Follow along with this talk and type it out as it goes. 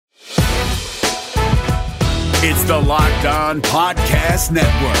It's the Locked On Podcast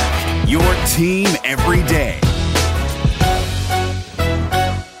Network, your team every day.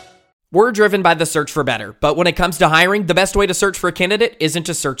 We're driven by the search for better, but when it comes to hiring, the best way to search for a candidate isn't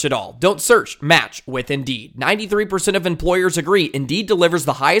to search at all. Don't search, match with Indeed. 93% of employers agree Indeed delivers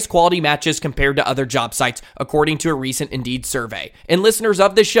the highest quality matches compared to other job sites, according to a recent Indeed survey. And listeners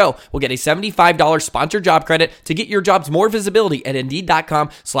of this show will get a $75 sponsored job credit to get your jobs more visibility at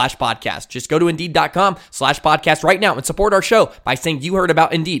Indeed.com/podcast. Just go to Indeed.com/podcast right now and support our show by saying you heard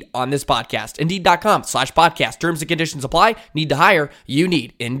about Indeed on this podcast. Indeed.com/podcast. Terms and conditions apply. Need to hire? You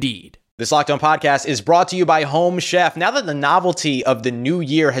need Indeed. This Locked On Podcast is brought to you by Home Chef. Now that the novelty of the new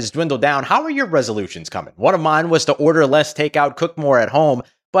year has dwindled down, how are your resolutions coming? One of mine was to order less takeout, cook more at home,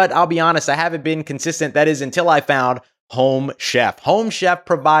 but I'll be honest, I haven't been consistent. That is until I found Home Chef. Home Chef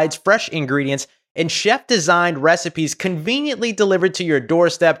provides fresh ingredients and chef-designed recipes conveniently delivered to your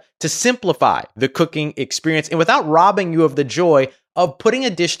doorstep to simplify the cooking experience and without robbing you of the joy of putting a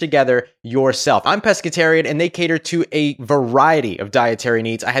dish together yourself. I'm pescatarian and they cater to a variety of dietary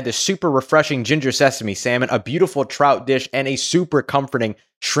needs. I had this super refreshing ginger sesame salmon, a beautiful trout dish, and a super comforting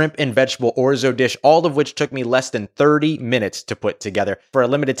shrimp and vegetable orzo dish, all of which took me less than 30 minutes to put together. For a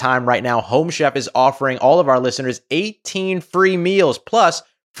limited time right now, Home Chef is offering all of our listeners 18 free meals plus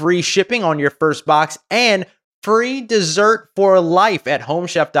free shipping on your first box and free dessert for life at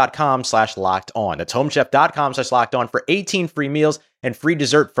homechef.com/lockedon. That's homechef.com/lockedon for 18 free meals and free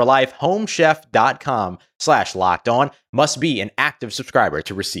dessert for life. Homechef.com/lockedon. Must be an active subscriber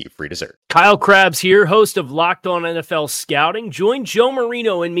to receive free dessert. Kyle Krabs here, host of Locked On NFL Scouting. Join Joe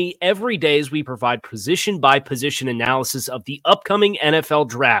Marino and me every day as we provide position-by-position analysis of the upcoming NFL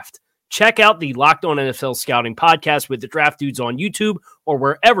Draft. Check out the Locked On NFL Scouting podcast with the Draft Dudes on YouTube or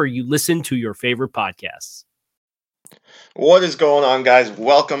wherever you listen to your favorite podcasts. What is going on, guys?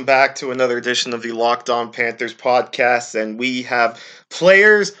 Welcome back to another edition of the Locked On Panthers podcast, and we have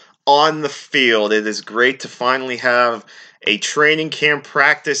players on the field. It is great to finally have a training camp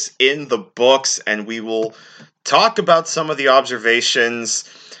practice in the books, and we will talk about some of the observations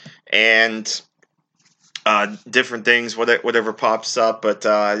and different things, whatever pops up, but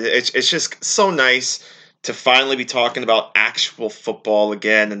it's just so nice to finally be talking about actual football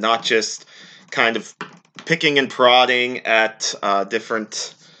again and not just kind of picking and prodding at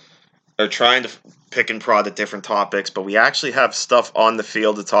trying to pick and prod at different topics, but we actually have stuff on the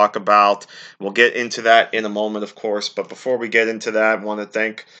field to talk about. We'll get into that in a moment, of course, but before we get into that, I want to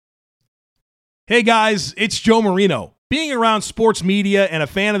thank... Hey guys, it's Joe Marino. Being around sports media and a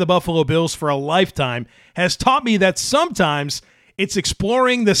fan of the Buffalo Bills for a lifetime has taught me that sometimes it's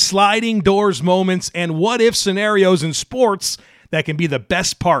exploring the sliding doors moments and what-if scenarios in sports that can be the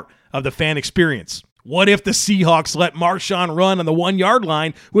best part of the fan experience. What if the Seahawks let Marshawn run on the 1-yard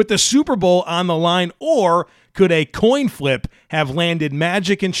line with the Super Bowl on the line? Or could a coin flip have landed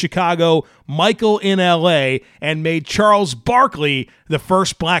Magic in Chicago, Michael in LA, and made Charles Barkley the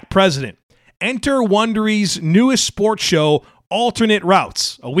first black president? Enter Wondery's newest sports show, Alternate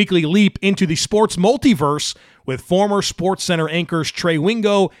Routes, a weekly leap into the sports multiverse with former SportsCenter anchors Trey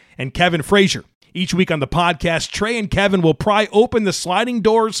Wingo and Kevin Frazier. Each week on the podcast, Trey and Kevin will pry open the sliding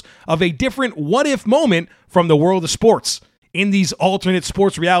doors of a different what-if moment from the world of sports. In these alternate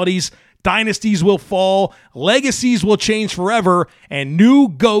sports realities, dynasties will fall, legacies will change forever, and new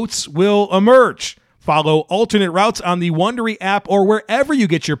GOATs will emerge. Follow Alternate Routes on the Wondery app or wherever you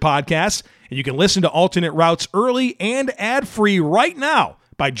get your podcasts, and you can listen to Alternate Routes early and ad-free right now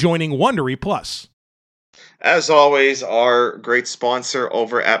by joining Wondery Plus. As always, our great sponsor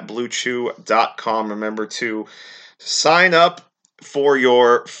over at BlueChew.com. Remember to sign up for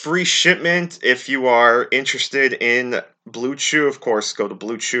your free shipment if you are interested in Blue Chew. Of course, go to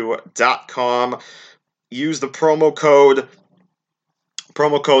BlueChew.com. Use the promo code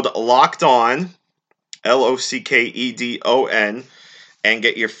Locked On, LOCKEDON, and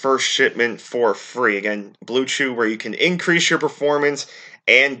get your first shipment for free. Again, Blue Chew, where you can increase your performance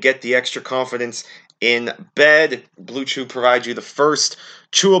and get the extra confidence in bed. Blue Chew provides you the first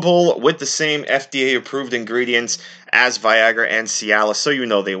chewable with the same FDA-approved ingredients as Viagra and Cialis, so you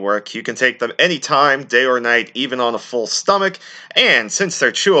know they work. You can take them anytime, day or night, even on a full stomach. And since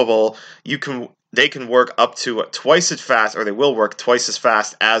they're chewable, they can work up to twice as fast, or they will work twice as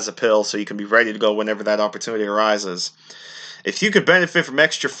fast as a pill, so you can be ready to go whenever that opportunity arises. If you could benefit from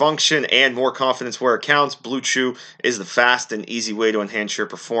extra function and more confidence where it counts, Blue Chew is the fast and easy way to enhance your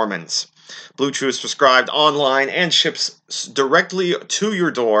performance. Blue Chew is prescribed online and ships directly to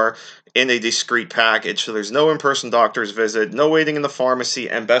your door in a discreet package, so there's no in-person doctor's visit, no waiting in the pharmacy,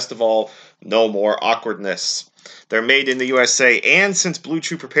 and best of all, no more awkwardness. They're made in the USA, and since Blue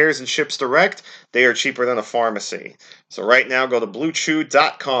Chew prepares and ships direct, they are cheaper than a pharmacy. So right now, go to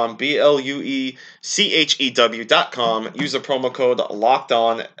bluechew.com, BLUECHEW.com, use the promo code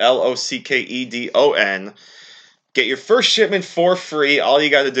LOCKEDON, LOCKEDON. Get your first shipment for free. All you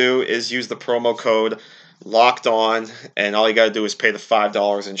got to do is use the promo code Locked On, and all you got to do is pay the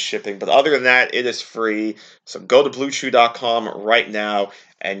 $5 in shipping. But other than that, it is free. So go to BlueChew.com right now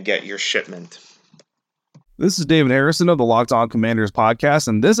and get your shipment. This is David Harrison of the Locked On Commanders podcast,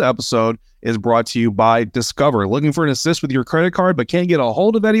 and this episode is brought to you by Discover. Looking for an assist with your credit card but can't get a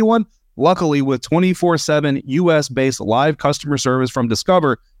hold of anyone? Luckily, with 24/7 US-based live customer service from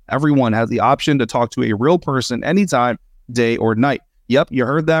Discover, everyone has the option to talk to a real person anytime, day or night. Yep, you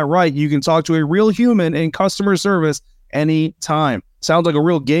heard that right. You can talk to a real human in customer service anytime. Sounds like a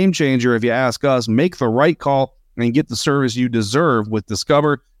real game changer if you ask us. Make the right call and get the service you deserve with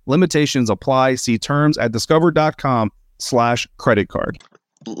Discover. Limitations apply. See terms at discover.com/creditcard.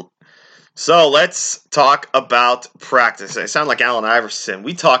 So let's talk about practice. I sound like Allen Iverson.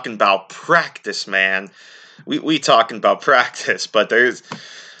 We talking about practice, man. We talking about practice. But there's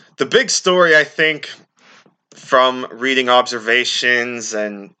the big story, I think, from reading observations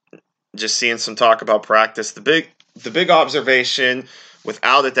and just seeing some talk about practice. The big observation,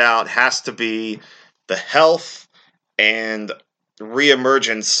 without a doubt, has to be the health and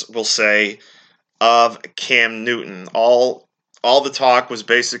reemergence, we'll say, of Cam Newton. All the talk was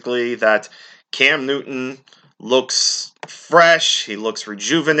basically that Cam Newton looks fresh, he looks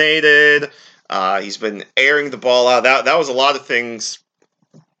rejuvenated, he's been airing the ball out. That was a lot of things.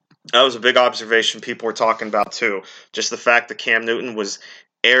 That was a big observation people were talking about too. Just the fact that Cam Newton was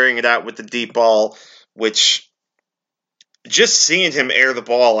airing it out with the deep ball, which just seeing him air the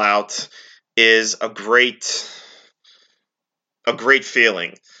ball out is a great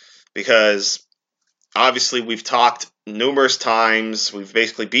feeling, because obviously we've talked numerous times, we've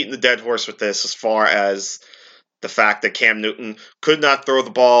basically beaten the dead horse with this as far as the fact that Cam Newton could not throw the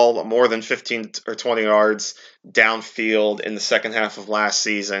ball more than 15 or 20 yards downfield in the second half of last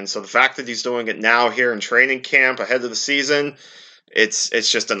season. So the fact that he's doing it now here in training camp ahead of the season, it's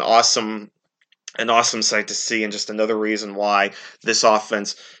just an awesome sight to see, and just another reason why this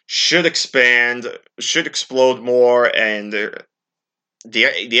offense should expand, should explode more, and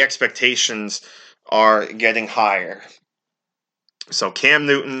the expectations are getting higher. So Cam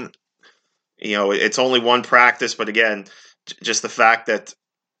Newton, it's only one practice, but again, just the fact that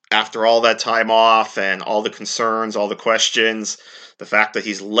after all that time off and all the concerns, all the questions, the fact that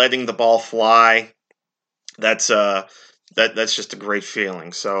he's letting the ball fly, that's just a great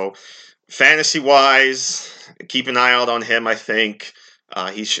feeling. So fantasy-wise, keep an eye out on him. I think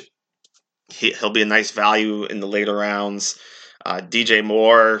he'll be a nice value in the later rounds. DJ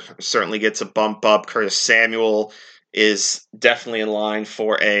Moore certainly gets a bump up. Curtis Samuel is definitely in line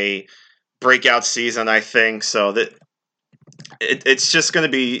for a breakout season, I think. So that it's just going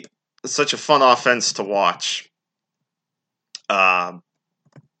to be such a fun offense to watch.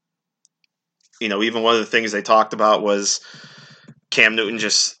 Even one of the things they talked about was Cam Newton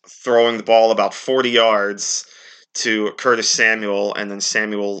just throwing the ball about 40 yards to Curtis Samuel, and then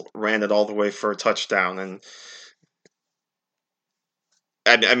Samuel ran it all the way for a touchdown. And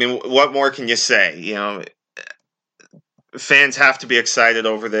I mean, what more can you say? Fans have to be excited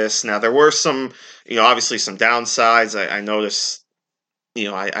over this. Now, there were some, obviously some downsides. I noticed,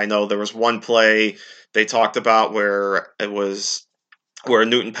 I know there was one play they talked about where a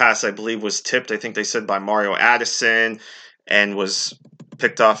Newton pass, I believe, was tipped, I think they said, by Mario Addison, and was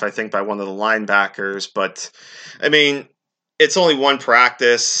picked off, I think, by one of the linebackers. But, I mean, it's only one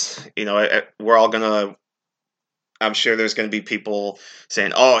practice. We're all going to, I'm sure there's going to be people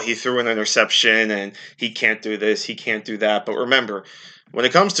saying, oh, he threw an interception and he can't do this, he can't do that. But remember, when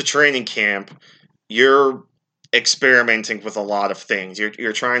it comes to training camp, you're experimenting with a lot of things.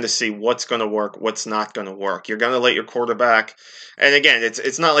 You're trying to see what's going to work, what's not going to work. You're going to let your quarterback, and again,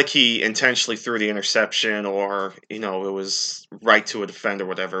 it's not like he intentionally threw the interception or, it was right to a defender or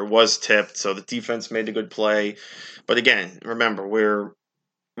whatever. It was tipped, so the defense made a good play. But again, remember, we're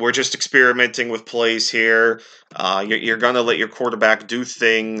just experimenting with plays here. You're going to let your quarterback do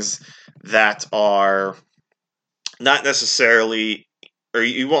things that are not necessarily, or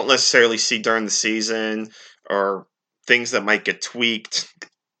you won't necessarily see during the season, or things that might get tweaked,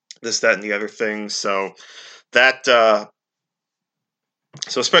 this, that, and the other thing. So that, so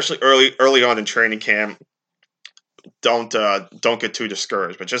especially early on in training camp, don't get too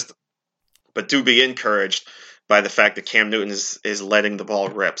discouraged, but do be encouraged by the fact that Cam Newton is letting the ball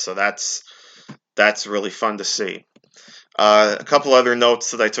rip. So that's really fun to see. A couple other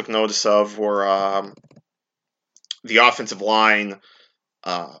notes that I took notice of were the offensive line,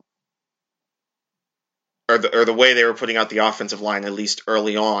 or the way they were putting out the offensive line, at least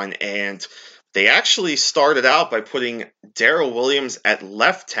early on, and they actually started out by putting Darrell Williams at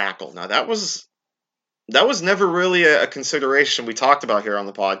left tackle. Now that was never really a consideration we talked about here on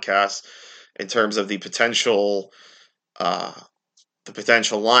the podcast in terms of the potential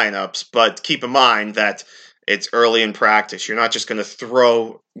lineups. But keep in mind that it's early in practice. You're not just going to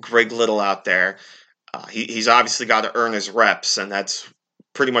throw Greg Little out there. He's obviously got to earn his reps, and that's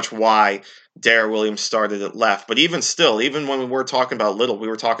pretty much why Darrell Williams started at left. But even still, even when we were talking about Little, we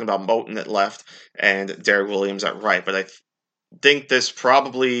were talking about Moton at left and Darrell Williams at right. But I think this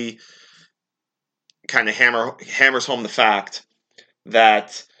probably kind of hammers home the fact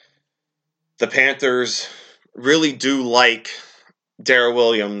that the Panthers really do like Darrell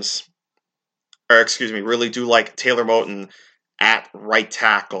Williams, really do like Taylor Moton at right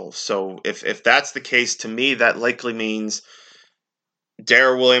tackle. So if that's the case, to me, that likely means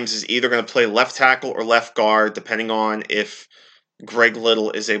Darrell Williams is either going to play left tackle or left guard, depending on if Greg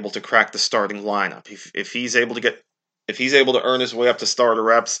Little is able to crack the starting lineup. If he's able to earn his way up to starter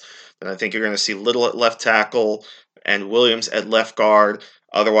reps, then I think you're going to see Little at left tackle and Williams at left guard.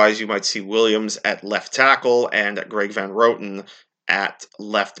 Otherwise, you might see Williams at left tackle and Greg Van Roten at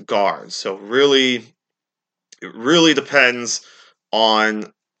left guard. So it really depends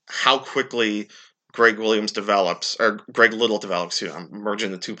on how quickly Greg Little develops. I'm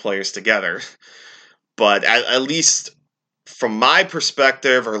merging the two players together. But at least from my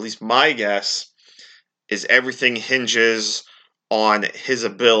perspective, or at least my guess, is everything hinges on his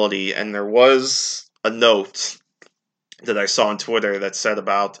ability. And there was a note that I saw on Twitter that said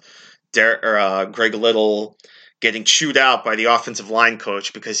about Greg Little getting chewed out by the offensive line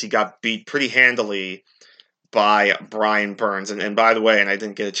coach because he got beat pretty handily by Brian Burns. And by the way, and I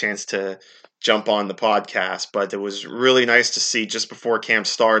didn't get a chance to jump on the podcast, but it was really nice to see just before camp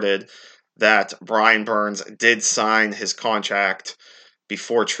started that Brian Burns did sign his contract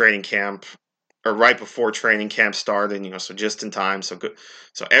before training camp, or right before training camp started, so just in time. So good.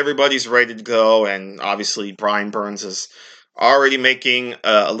 So everybody's ready to go, and obviously Brian Burns is already making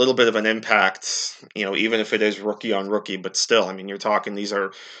a little bit of an impact, even if it is rookie on rookie, but still, you're talking, these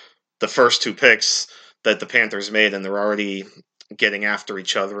are the first two picks that the Panthers made, and they're already getting after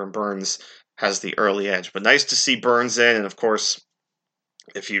each other, and Burns has the early edge. But nice to see Burns in, and of course,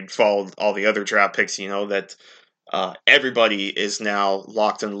 if you've followed all the other draft picks, you know that everybody is now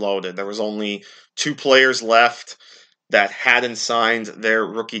locked and loaded. There was only two players left that hadn't signed their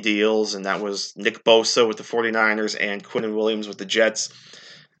rookie deals, and that was Nick Bosa with the 49ers and Quinnen Williams with the Jets.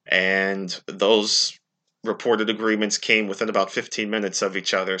 And those reported agreements came within about 15 minutes of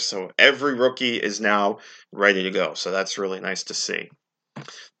each other. So every rookie is now ready to go. So that's really nice to see.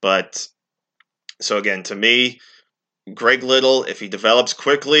 But so again, to me, Greg Little, if he develops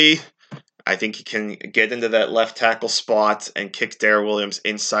quickly, I think he can get into that left tackle spot and kick Darrell Williams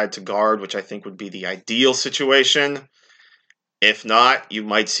inside to guard, which I think would be the ideal situation. If not, you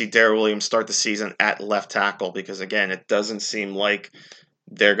might see Darrell Williams start the season at left tackle because, again, it doesn't seem like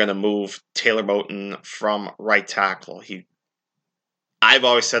they're going to move Taylor Moton from right tackle. I've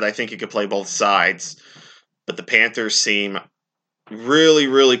always said I think he could play both sides, but the Panthers seem really,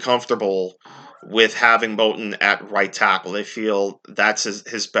 really comfortable with having Moton at right tackle. They feel that's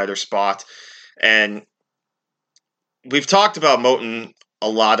his better spot. And we've talked about Moton a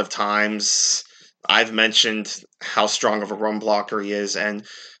lot of times. I've mentioned how strong of a run blocker he is, and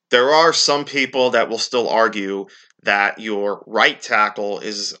there are some people that will still argue that your right tackle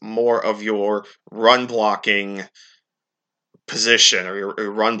is more of your run blocking position, or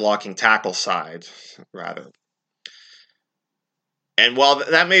your run blocking tackle side, rather. And while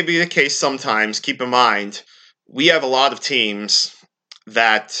that may be the case sometimes, keep in mind, we have a lot of teams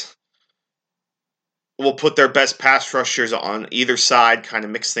that will put their best pass rushers on either side, kind of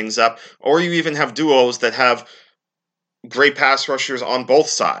mix things up, or you even have duos that have great pass rushers on both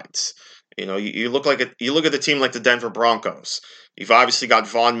sides. You look at the team like the Denver Broncos. You've obviously got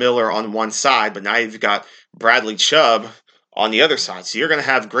Von Miller on one side, but now you've got Bradley Chubb on the other side. So you're going to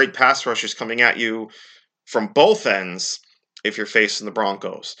have great pass rushers coming at you from both ends if you're facing the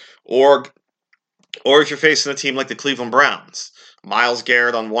Broncos. Or if you're facing a team like the Cleveland Browns. Myles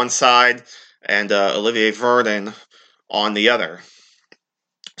Garrett on one side and Olivier Vernon on the other.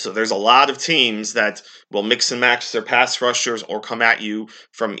 So there's a lot of teams that will mix and match their pass rushers or come at you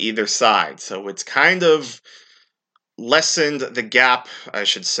from either side. So it's kind of lessened the gap, I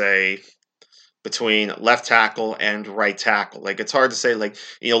should say, between left tackle and right tackle. Like, it's hard to say, like,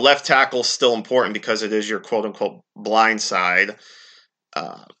 left tackle is still important because it is your quote-unquote blind side,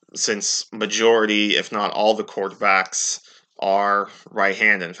 since majority, if not all the quarterbacks are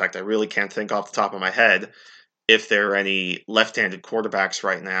right-handed. In fact, I really can't think off the top of my head if there are any left-handed quarterbacks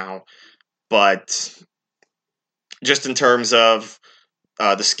right now. But just in terms of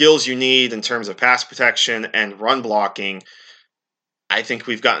the skills you need in terms of pass protection and run blocking, I think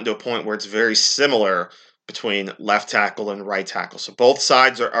we've gotten to a point where it's very similar between left tackle and right tackle. So both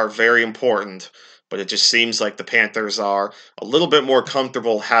sides are very important, but it just seems like the Panthers are a little bit more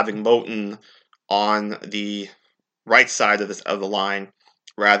comfortable having Moton on the right side of the line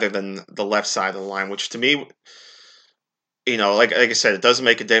rather than the left side of the line, which to me, like I said, it doesn't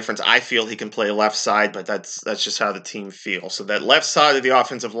make a difference. I feel he can play left side, but that's just how the team feels. So that left side of the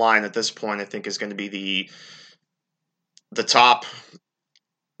offensive line at this point, I think, is going to be the top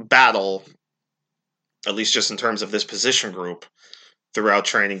battle, at least just in terms of this position group, throughout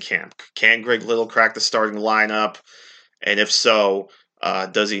training camp. Can Greg Little crack the starting lineup? And if so,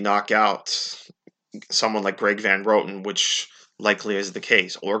 does he knock out someone like Greg Van Roten, which likely is the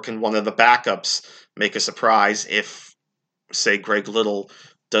case? Or can one of the backups make a surprise if, say, Greg Little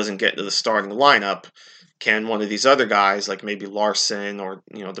doesn't get into the starting lineup? Can one of these other guys, like maybe Larson, or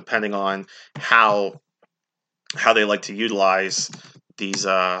depending on how they like to utilize these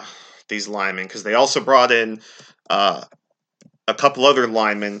linemen, because they also brought in a couple other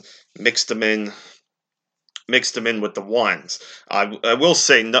linemen, mixed them in with the ones. I will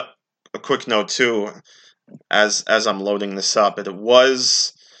say a quick note too, as I'm loading this up, it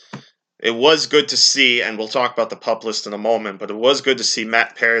was good to see, and we'll talk about the PUP list in a moment, but it was good to see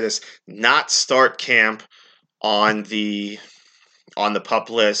Matt Paradis not start camp on the PUP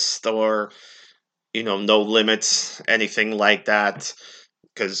list, or no limits, anything like that,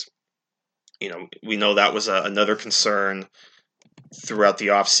 because we know that was another concern throughout the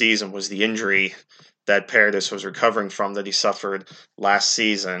offseason, was the injury that Paradis was recovering from that he suffered last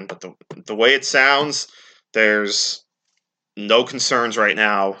season. But the way it sounds, there's no concerns right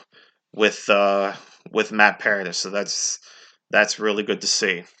now with Matt Paradis, so that's really good to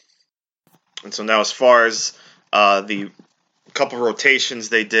see. And so now, as far as the couple rotations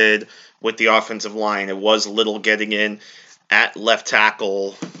they did with the offensive line, it was Little getting in at left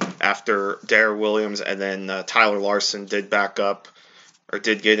tackle after Darrell Williams, and then Tyler Larson did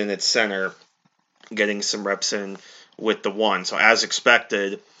get in at center, getting some reps in with the one. So as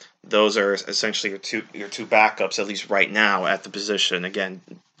expected, those are essentially your two backups, at least right now, at the position. Again,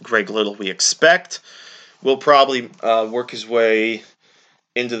 Greg Little, we expect, will probably work his way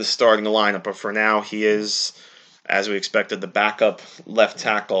into the starting lineup, but for now he is, as we expected, the backup left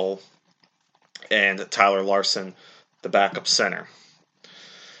tackle, and Tyler Larson the backup center.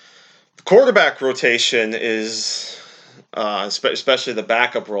 The quarterback rotation is, especially the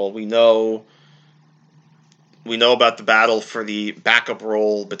backup role, we know about the battle for the backup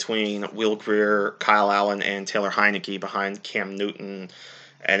role between Will Grier, Kyle Allen, and Taylor Heineke behind Cam Newton.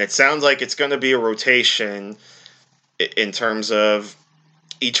 And it sounds like it's going to be a rotation in terms of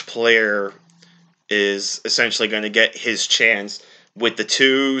each player is essentially going to get his chance with the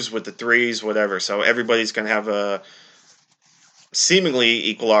twos, with the threes, whatever. So everybody's going to have a seemingly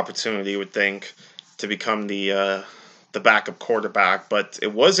equal opportunity, you would think, to become the backup quarterback. But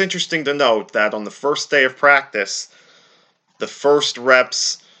it was interesting to note that on the first day of practice, the first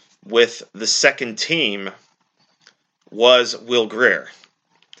reps with the second team was Will Grier.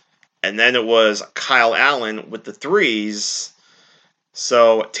 And then it was Kyle Allen with the threes.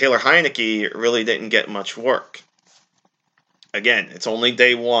 So Taylor Heineke really didn't get much work. Again, it's only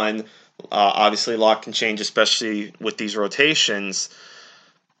day one. Obviously, a lot can change, especially with these rotations.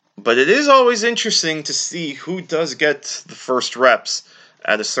 But it is always interesting to see who does get the first reps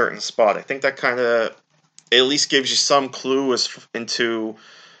at a certain spot. I think that kind of at least gives you some clue into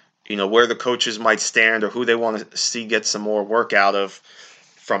where the coaches might stand, or who they want to see get some more work out of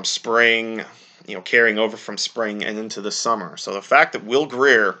from spring, carrying over from spring and into the summer. So the fact that Will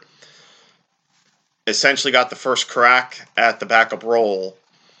Grier essentially got the first crack at the backup role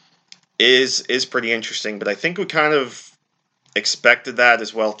is pretty interesting. But I think we kind of expected that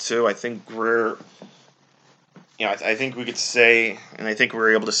as well too. I think Grier, I think we could say, and I think we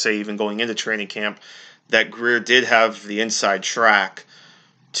were able to say even going into training camp, that Grier did have the inside track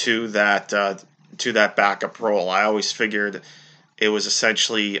to that backup role. I always figured it was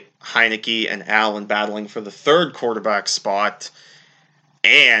essentially Heineke and Allen battling for the third quarterback spot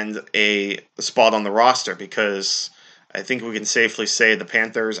and a spot on the roster, because I think we can safely say the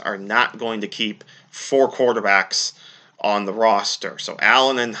Panthers are not going to keep four quarterbacks on the roster. So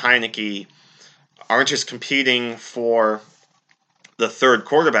Allen and Heineke aren't just competing for the third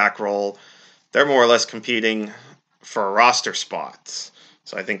quarterback role, they're more or less competing for a roster spot.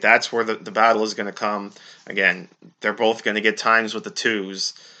 So I think that's where the battle is going to come. Again, they're both going to get times with the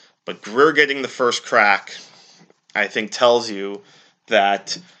twos, but Greer getting the first crack, I think, tells you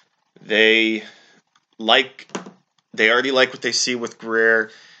that they already like what they see with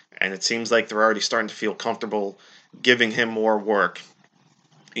Greer, and it seems like they're already starting to feel comfortable giving him more work.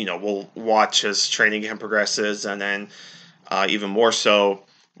 We'll watch as training camp progresses, and then even more so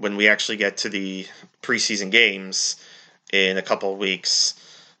when we actually get to the preseason games in a couple of weeks,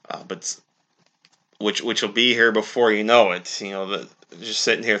 but which will be here before you know it. Just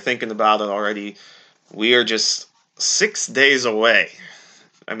sitting here thinking about it already, we are just 6 days away.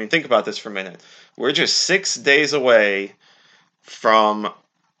 I mean, think about this for a minute. We're just 6 days away from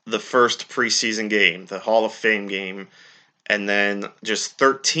the first preseason game, the Hall of Fame game, and then just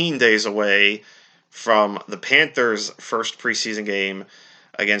 13 days away from the Panthers' first preseason game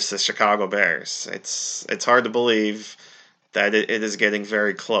against the Chicago Bears. It's hard to believe that it is getting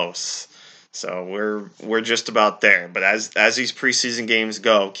very close. So we're just about there. But as these preseason games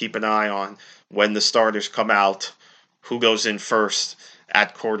go, keep an eye on when the starters come out, who goes in first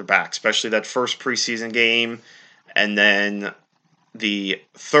at quarterback, especially that first preseason game, and then the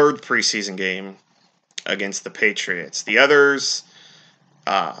third preseason game against the Patriots. The others,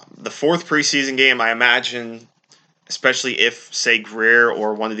 the fourth preseason game, I imagine, especially if, say, Greer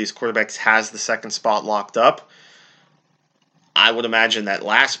or one of these quarterbacks has the second spot locked up, I would imagine that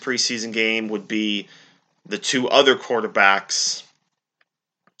last preseason game would be the two other quarterbacks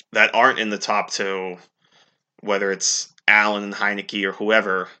that aren't in the top two, whether it's Allen and Heineke or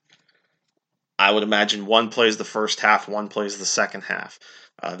whoever. I would imagine one plays the first half, one plays the second half.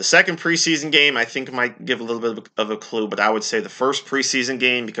 The second preseason game, I think, might give a little bit of a clue, but I would say the first preseason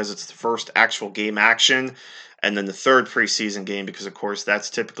game because it's the first actual game action, and then the third preseason game because, of course, that's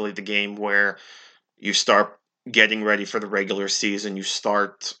typically the game where you start getting ready for the regular season. You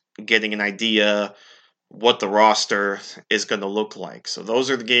start getting an idea what the roster is going to look like. So those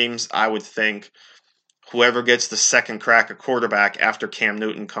are the games I would think whoever gets the second crack at quarterback after Cam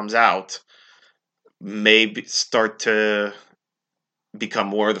Newton comes out may start to become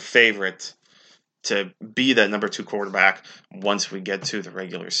more of the favorite to be that number two quarterback once we get to the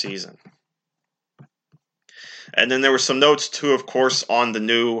regular season. And then there were some notes too, of course, on the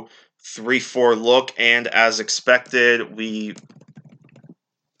new 3-4 look, and as expected, we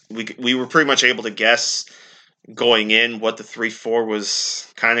were pretty much able to guess going in what the 3-4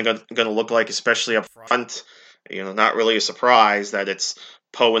 was kind of going to look like, especially up front. Not really a surprise that it's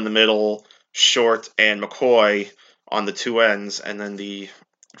Poe in the middle, Short and McCoy on the two ends, and then the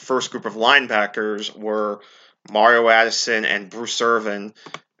first group of linebackers were Mario Addison and Bruce Irvin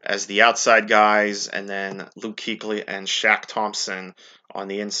as the outside guys, and then Luke Kuechly and Shaq Thompson on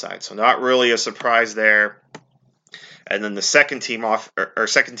the inside. So not really a surprise there. And then the second team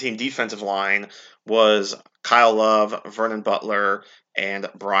defensive line was Kyle Love, Vernon Butler, and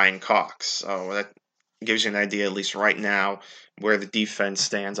Brian Cox. So that gives you an idea, at least right now, where the defense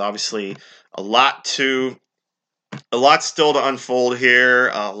stands. Obviously, a lot still to unfold here.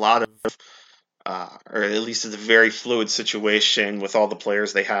 A lot of, or at least it's a very fluid situation with all the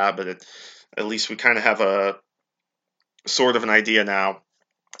players they have. But at least we kind of have a sort of an idea now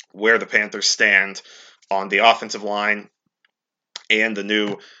where the Panthers stand on the offensive line and the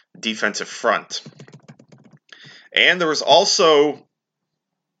new defensive front. And there was also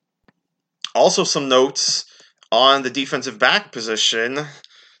some notes on the defensive back position,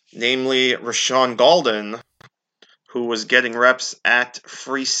 namely Rashawn Golden, who was getting reps at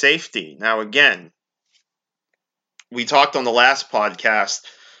free safety. Now, again, we talked on the last podcast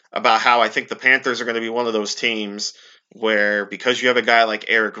about how I think the Panthers are going to be one of those teams where, because you have a guy like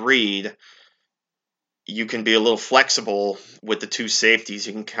Eric Reed, you can be a little flexible with the two safeties.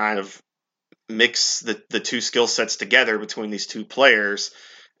 You can kind of mix the two skill sets together between these two players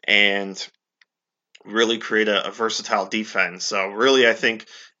and really create a versatile defense. So really, I think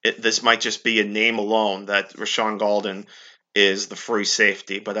this might just be a name alone that Rashawn Golden is the free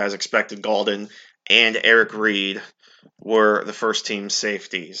safety. But as expected, Golden and Eric Reed were the first team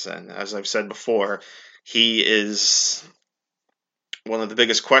safeties. And as I've said before, he is one of the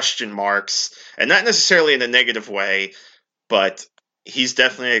biggest question marks, and not necessarily in a negative way, but he's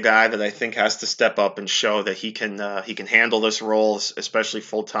definitely a guy that I think has to step up and show that he can handle this role, especially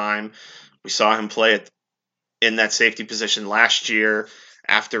full time. We saw him play in that safety position last year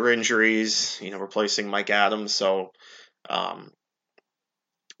after injuries, replacing Mike Adams. So now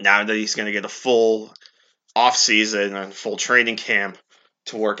that he's going to get a full offseason and full training camp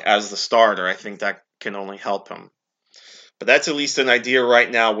to work as the starter. I think that can only help him. But that's at least an idea right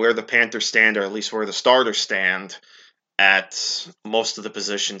now where the Panthers stand, or at least where the starters stand at most of the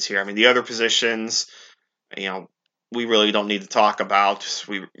positions here. I mean, the other positions, we really don't need to talk about.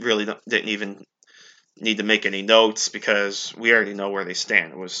 We really didn't even need to make any notes because we already know where they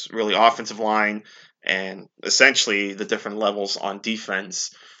stand. It was really offensive line and essentially the different levels on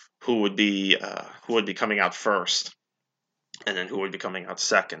defense who would be coming out first, and then who would be coming out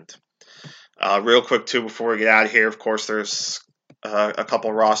second. Real quick too, before we get out of here, of course, there's a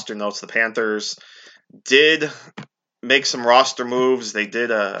couple roster notes. The Panthers did make some roster moves. They did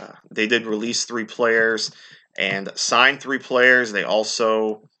release 3 players and sign 3 players. They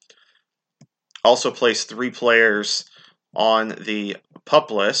also placed 3 players on the PUP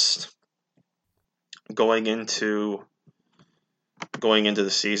list going into the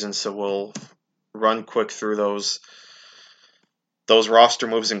season. So we'll run quick through those roster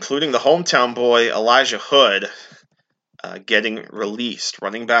moves, including the hometown boy Elijah Hood getting released.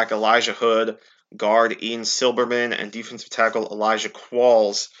 Running back Elijah Hood, guard Ian Silberman, and defensive tackle Elijah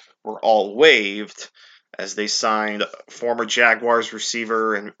Qualls were all waived as they signed former Jaguars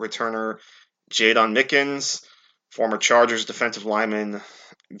receiver and returner Jadon Mickens, former Chargers defensive lineman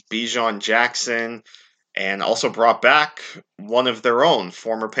Bijan Jackson, and also brought back one of their own,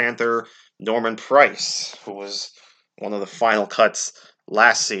 former Panther Norman Price, who was one of the final cuts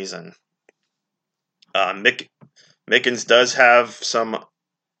last season. Mickens does have some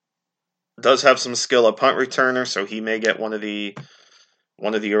skill at punt returner, so he may get one of the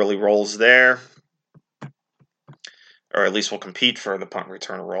early roles there, or at least will compete for the punt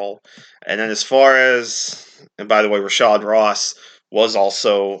returner role. And then and by the way, Rashad Ross was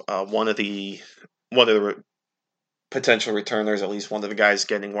also one of the potential returners, at least one of the guys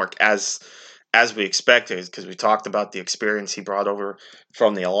getting work as we expected, because we talked about the experience he brought over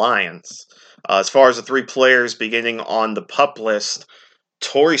from the Alliance. As far as the 3 players beginning on the PUP list,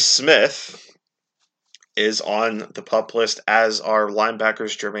 Torrey Smith is on the PUP list, as are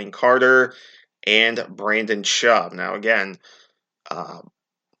linebackers Jermaine Carter and Brandon Chubb. Now, again,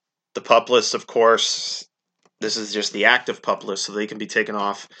 the PUP list, of course, this is just the active PUP list, so they can be taken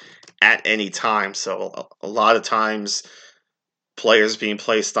off at any time. So a lot of times, players being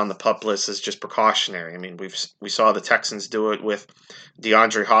placed on the PUP list is just precautionary. I mean, we saw the Texans do it with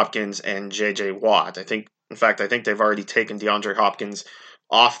DeAndre Hopkins and J.J. Watt. I think they've already taken DeAndre Hopkins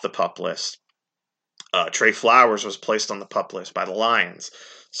off the PUP list. Trey Flowers was placed on the PUP list by the Lions.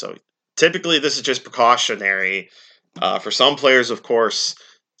 So typically, this is just precautionary. For some players, of course,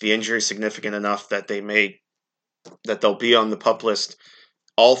 the injury is significant enough that they'll be on the PUP list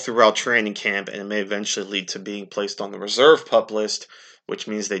all throughout training camp, and it may eventually lead to being placed on the reserve PUP list, which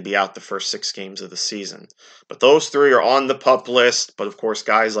means they'd be out the first 6 games of the season. But those 3 are on the PUP list, but of course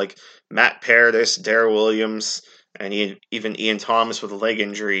guys like Matt Paradis, Darrell Williams, and even Ian Thomas with a leg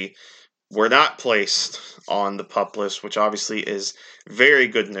injury were not placed on the PUP list, which obviously is very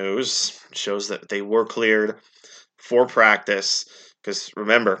good news. It shows that they were cleared for practice, because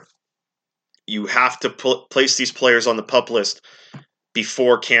remember, you have to place these players on the PUP list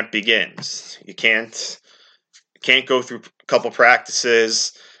before camp begins. You can't go through a couple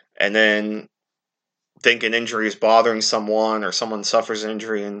practices and then think an injury is bothering someone or someone suffers an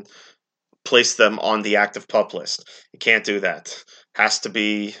injury and place them on the active PUP list. You can't do that. Has to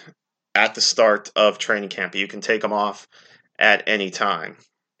be at the start of training camp. You can take them off at any time.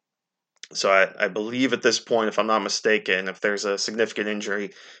 So I believe at this point, if I'm not mistaken, if there's a significant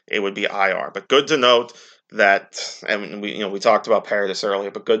injury, it would be IR. But good to note that, and we talked about Paradis earlier,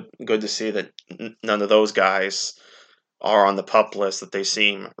 but good to see that none of those guys are on the PUP list, that they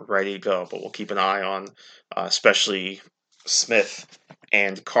seem ready to go. But we'll keep an eye on, especially Smith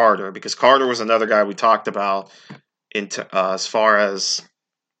and Carter, because Carter was another guy we talked about as far as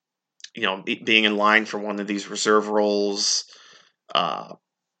being in line for one of these reserve roles,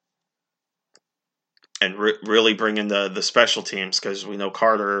 and really bring in the special teams, because we know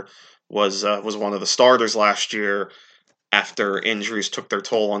Carter was one of the starters last year after injuries took their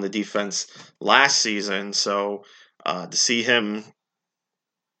toll on the defense last season. So to see him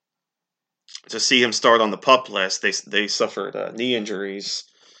start on the PUP list, they suffered knee injuries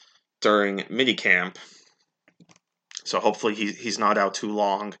during minicamp, so hopefully he's not out too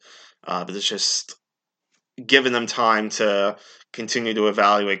long. But it's just giving them time to continue to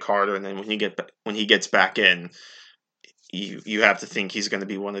evaluate Carter, and then when he gets back in, you have to think he's going to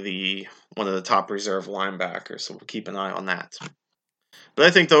be one of the top reserve linebackers. So we'll keep an eye on that. But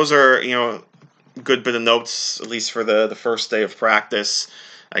I think those are good bit of notes, at least for the first day of practice.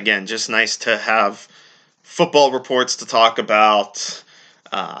 Again, just nice to have football reports to talk about.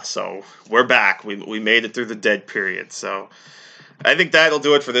 So we're back. We made it through the dead period. So I think that'll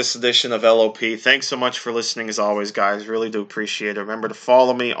do it for this edition of LOP. Thanks so much for listening as always, guys. Really do appreciate it. Remember to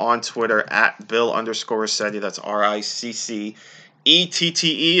follow me on Twitter at Bill_Rossetti. That's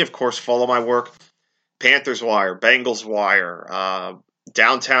RICCETTE. Of course, follow my work. Panthers Wire, Bengals Wire,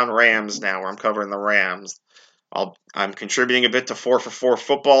 Downtown Rams now, where I'm covering the Rams. I'm contributing a bit to 4for4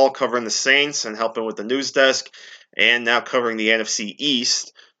 Football, covering the Saints and helping with the news desk, and now covering the NFC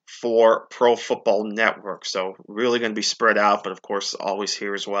East for Pro Football Network. So really going to be spread out, but of course always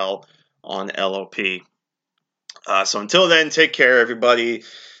here as well on LOP. So until then, take care, everybody.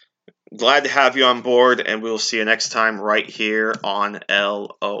 Glad to have you on board, and we'll see you next time right here on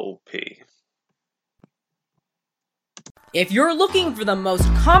LOP. If you're looking for the most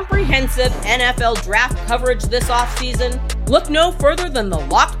comprehensive NFL draft coverage this offseason, look no further than the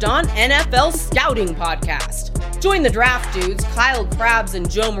Locked On NFL Scouting Podcast. Join the draft dudes, Kyle Krabs and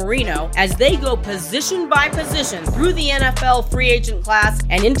Joe Marino, as they go position by position through the NFL free agent class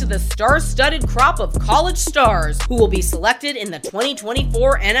and into the star-studded crop of college stars who will be selected in the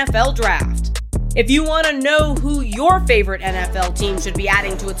 2024 NFL Draft. If you want to know who your favorite NFL team should be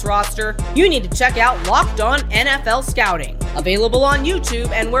adding to its roster, you need to check out Locked On NFL Scouting, available on YouTube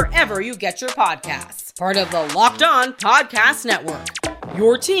and wherever you get your podcasts. Part of the Locked On Podcast Network,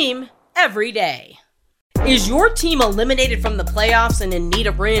 your team every day. Is your team eliminated from the playoffs and in need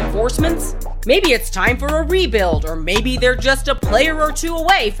of reinforcements? Maybe it's time for a rebuild, or maybe they're just a player or two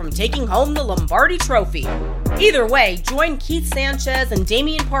away from taking home the Lombardi Trophy. Either way, join Keith Sanchez and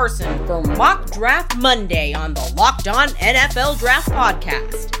Damian Parson for Mock Draft Monday on the Locked On NFL Draft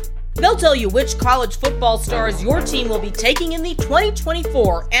Podcast. They'll tell you which college football stars your team will be taking in the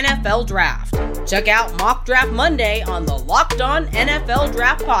 2024 NFL Draft. Check out Mock Draft Monday on the Locked On NFL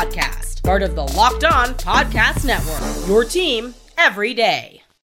Draft Podcast, part of the Locked On Podcast Network, your team every day.